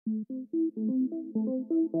Hey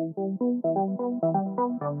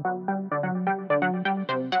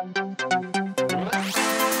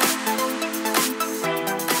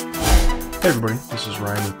everybody, this is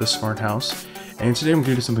Ryan with This Smart House, and today I'm going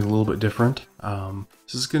to do something a little bit different.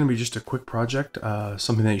 This is going to be just a quick project,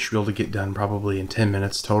 something that you should be able to get done probably in 10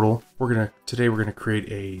 minutes total. Today we're going to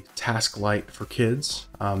create a task light for kids.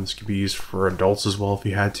 This could be used for adults as well if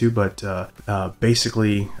you had to, but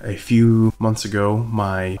basically a few months ago,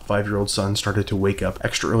 my 5-year-old son started to wake up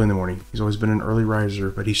extra early in the morning. He's always been an early riser,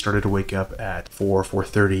 but he started to wake up at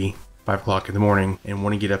 4:30. 5 o'clock in the morning and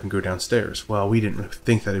want to get up and go downstairs. Well, we didn't really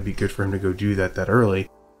think that it'd be good for him to go do that early.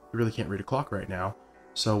 We really can't read a clock right now.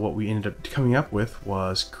 So what we ended up coming up with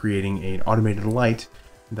was creating an automated light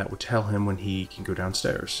that would tell him when he can go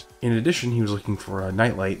downstairs. In addition, he was looking for a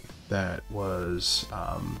night light that was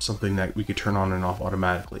something that we could turn on and off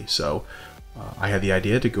automatically. So I had the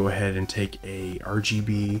idea to go ahead and take a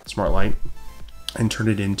RGB smart light and turn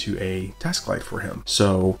it into a task light for him.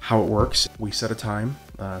 So how it works, we set a time,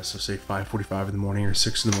 so say 5:45 in the morning or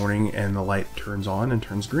 6 in the morning, and the light turns on and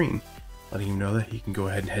turns green, letting him know that he can go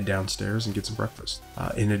ahead and head downstairs and get some breakfast.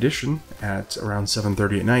 In addition, at around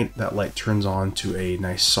 7:30 at night, that light turns on to a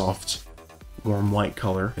nice soft warm white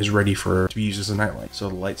color, is ready to be used as a night light. So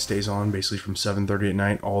the light stays on basically from 7:30 at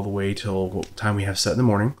night all the way till what time we have set in the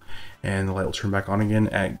morning, and the light will turn back on again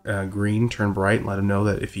at green, turn bright, and let him know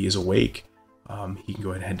that if he is awake, he can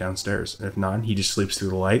go ahead and head downstairs. And if not, he just sleeps through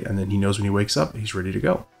the light, and then he knows when he wakes up, he's ready to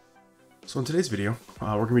go. So in today's video, we're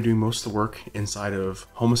going to be doing most of the work inside of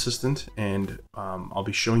Home Assistant, and I'll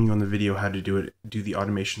be showing you on the video how to do the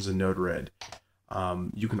automations in Node-RED.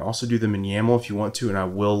 You can also do them in YAML if you want to, and I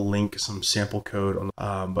will link some sample code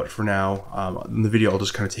but for now, in the video I'll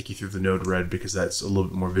just kind of take you through the Node-RED because that's a little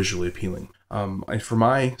bit more visually appealing. And for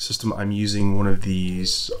my system, I'm using one of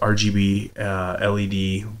these RGB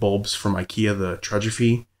LED bulbs from IKEA, the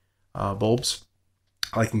Prerequisites bulbs.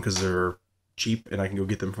 I like them because they're cheap and I can go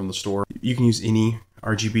get them from the store. You can use any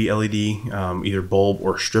RGB LED, either bulb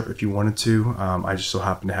or strip if you wanted to. I just so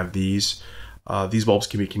happen to have these. These bulbs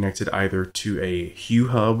can be connected either to a Hue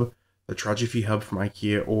hub, the Prerequisites hub from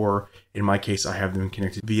IKEA, or in my case, I have them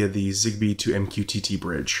connected via the Zigbee to MQTT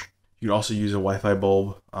bridge. You can also use a Wi-Fi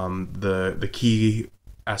bulb. The key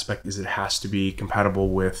aspect is it has to be compatible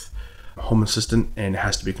with Home Assistant and it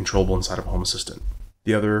has to be controllable inside of Home Assistant.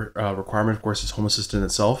 The other requirement, of course, is Home Assistant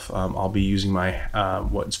itself. I'll be using my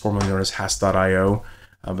what's formerly known as Has.io,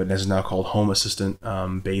 but is now called Home Assistant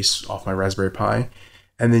base off my Raspberry Pi.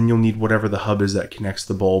 And then you'll need whatever the hub is that connects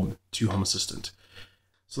the bulb to Home Assistant.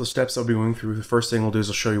 So the steps I'll be going through, the first thing we'll do is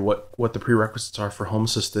I'll show you what the prerequisites are for Home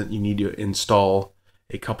Assistant. You need to install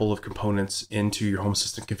a couple of components into your Home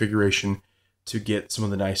Assistant configuration to get some of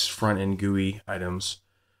the nice front-end GUI items.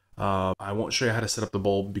 I won't show you how to set up the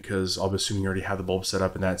bulb because I'll be assuming you already have the bulb set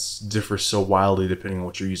up, and that differs so wildly depending on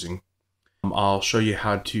what you're using. I'll show you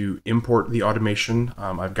how to import the automation.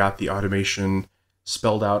 I've got the automation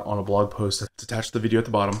spelled out on a blog post that's attached to the video at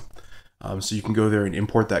the bottom. So you can go there and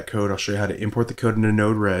import that code. I'll show you how to import the code into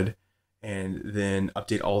Node-RED and then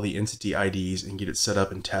update all the entity IDs and get it set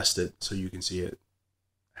up and test it so you can see it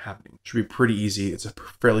happening. Should be pretty easy. It's a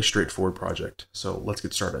fairly straightforward project. So let's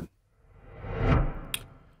get started.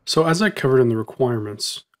 So as I covered in the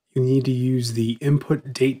requirements, you need to use the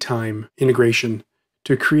input date time integration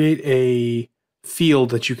to create a field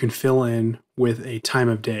that you can fill in with a time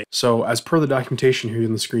of day. So as per the documentation here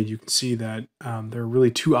on the screen, you can see that there are really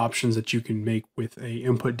two options that you can make with a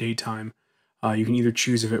input date time. You can either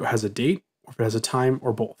choose if it has a date or if it has a time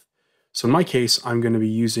or both. So in my case, I'm going to be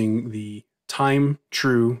using the time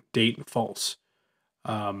true, date false.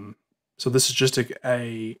 So this is just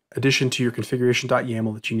a addition to your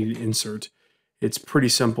configuration.yaml that you need to insert. It's pretty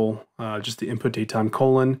simple, just the input date time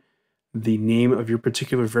colon, the name of your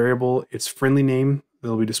particular variable, its friendly name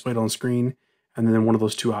that'll be displayed on screen, and then one of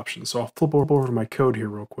those two options. So I'll flip over to my code here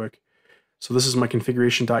real quick. So this is my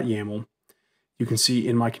configuration.yaml. You can see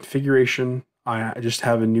in my configuration, I just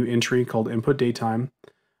have a new entry called input daytime.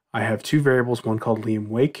 I have two variables, one called Liam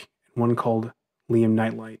Wake and one called Liam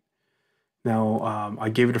Nightlight. Now I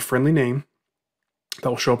gave it a friendly name that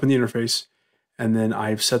will show up in the interface, and then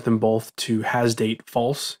I've set them both to has date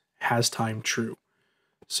false, has time true.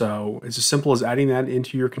 So it's as simple as adding that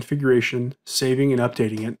into your configuration, saving and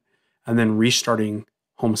updating it, and then restarting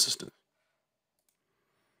Home Assistant.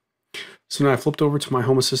 So now I flipped over to my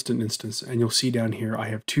Home Assistant instance, and you'll see down here I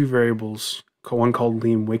have two variables, one called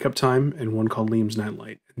Liam Wake Up Time and one called Liam's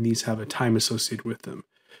Nightlight, and these have a time associated with them.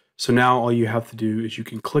 So now all you have to do is you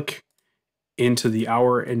can click into the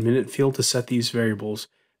hour and minute field to set these variables.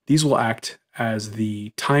 These will act as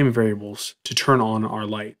the time variables to turn on our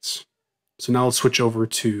lights. So now let's switch over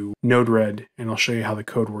to Node-RED, and I'll show you how the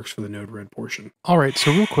code works for the Node-RED portion. All right,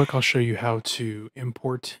 so real quick, I'll show you how to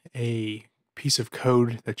import a piece of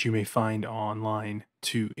code that you may find online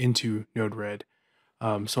into Node-RED.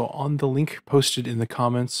 So on the link posted in the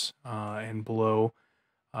comments and below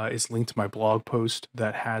is linked to my blog post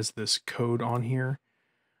that has this code on here.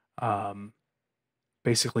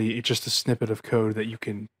 Basically, it's just a snippet of code that you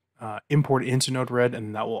can import into Node-RED,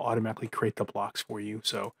 and that will automatically create the blocks for you.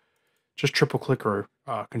 So just triple click or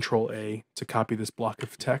Control A to copy this block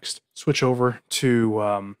of text. Switch over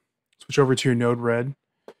to your Node-RED.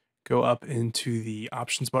 Go up into the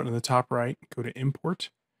options button in the top right. Go to import,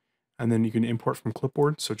 and then you can import from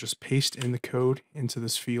clipboard. So just paste in the code into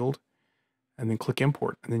this field, and then click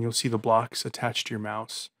import, and then you'll see the blocks attached to your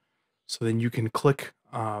mouse. So then you can click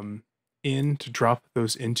in to drop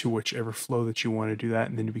those into whichever flow that you want to do that,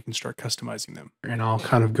 and then we can start customizing them. And I'll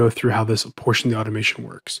kind of go through how this portion of the automation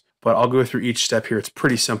works. But I'll go through each step here. It's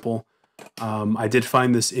pretty simple. I did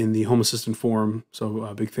find this in the Home Assistant forum,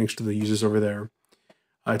 so big thanks to the users over there.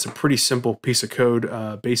 It's a pretty simple piece of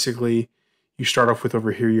code. Basically, you start off with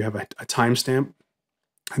over here, you have a timestamp.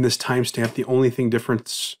 And this timestamp, the only thing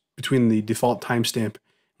difference between the default timestamp and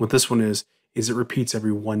what this one is it repeats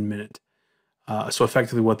every 1 minute. So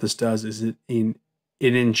effectively what this does is it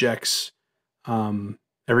injects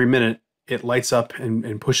every minute, it lights up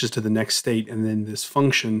and pushes to the next state, and then this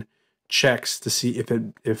function checks to see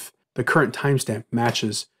if the current timestamp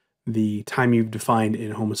matches the time you've defined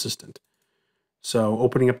in Home Assistant. So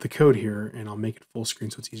opening up the code here, and I'll make it full screen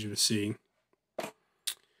so it's easier to see.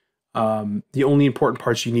 The only important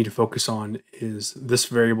parts you need to focus on is this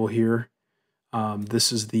variable here.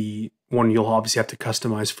 This is the one you'll obviously have to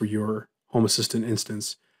customize for your Home Assistant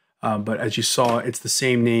instance. But as you saw, it's the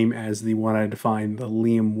same name as the one I defined, the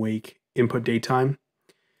Liam Wake input date time.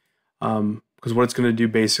 Because what it's going to do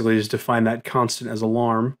basically is define that constant as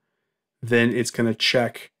alarm. Then it's going to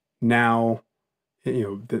check now,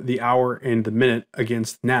 the hour and the minute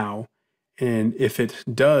against now. And if it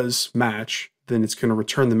does match, then it's going to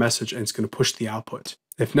return the message and it's going to push the output.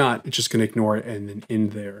 If not, it's just going to ignore it and then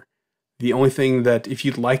end there. The only thing that if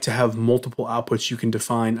you'd like to have multiple outputs, you can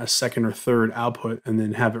define a second or third output and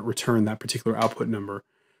then have it return that particular output number.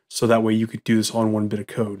 So that way you could do this all in one bit of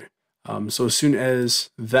code. So as soon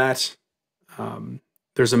as that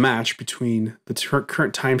there's a match between the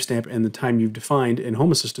current timestamp and the time you've defined in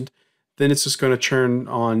Home Assistant, then it's just going to turn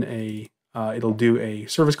on it'll do a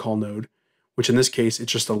service call node, which in this case,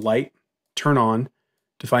 it's just a light, turn on,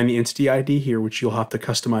 define the entity ID here, which you'll have to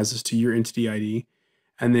customize this to your entity ID,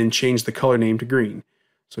 and then change the color name to green.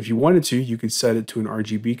 So if you wanted to, you could set it to an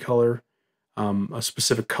RGB color, a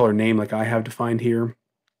specific color name like I have defined here,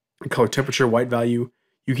 a color temperature, white value.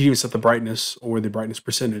 You can even set the brightness or the brightness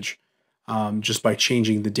percentage just by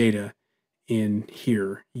changing the data in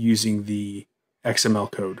here using the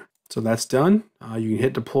XML code. So that's done. You can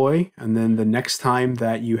hit deploy, and then the next time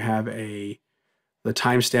that you have the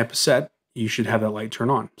timestamp set, you should have that light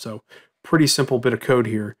turn on. So pretty simple bit of code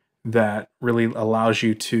here that really allows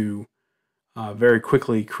you to very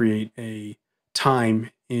quickly create a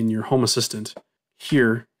time in your Home Assistant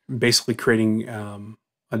here, basically creating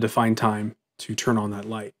a defined time to turn on that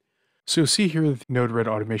light. So you'll see here the Node-RED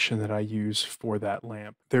automation that I use for that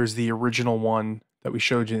lamp. There's the original one that we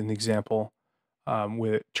showed you in the example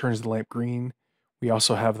where it turns the lamp green. We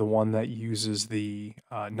also have the one that uses the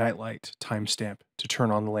nightlight timestamp to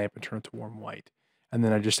turn on the lamp and turn it to warm white. And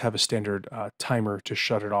then I just have a standard timer to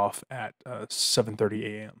shut it off at 7:30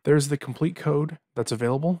 a.m. There's the complete code that's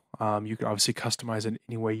available. You can obviously customize it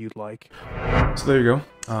any way you'd like. So there you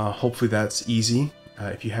go. Hopefully that's easy.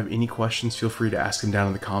 If you have any questions, feel free to ask them down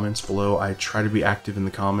in the comments below. I try to be active in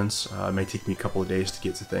the comments. It may take me a couple of days to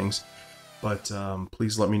get to things. But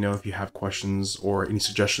please let me know if you have questions or any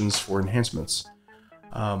suggestions for enhancements.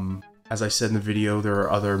 As I said in the video, there are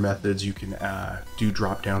other methods. You can do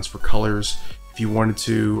drop downs for colors. If you wanted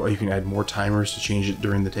to, you can add more timers to change it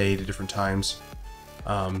during the day to different times.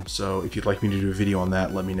 So if you'd like me to do a video on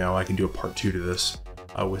that, let me know. I can do a part 2 to this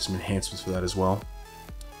with some enhancements for that as well.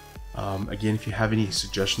 Again, if you have any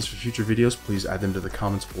suggestions for future videos, please add them to the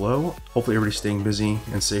comments below. Hopefully everybody's staying busy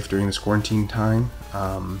and safe during this quarantine time.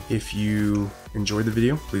 If you enjoyed the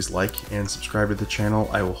video, please like and subscribe to the channel.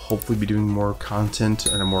 I will hopefully be doing more content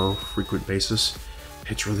on a more frequent basis.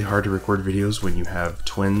 It's really hard to record videos when you have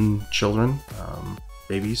twin children,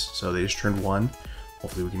 babies, so they just turned 1.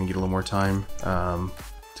 Hopefully we can get a little more time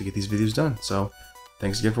to get these videos done. So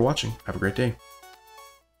thanks again for watching. Have a great day.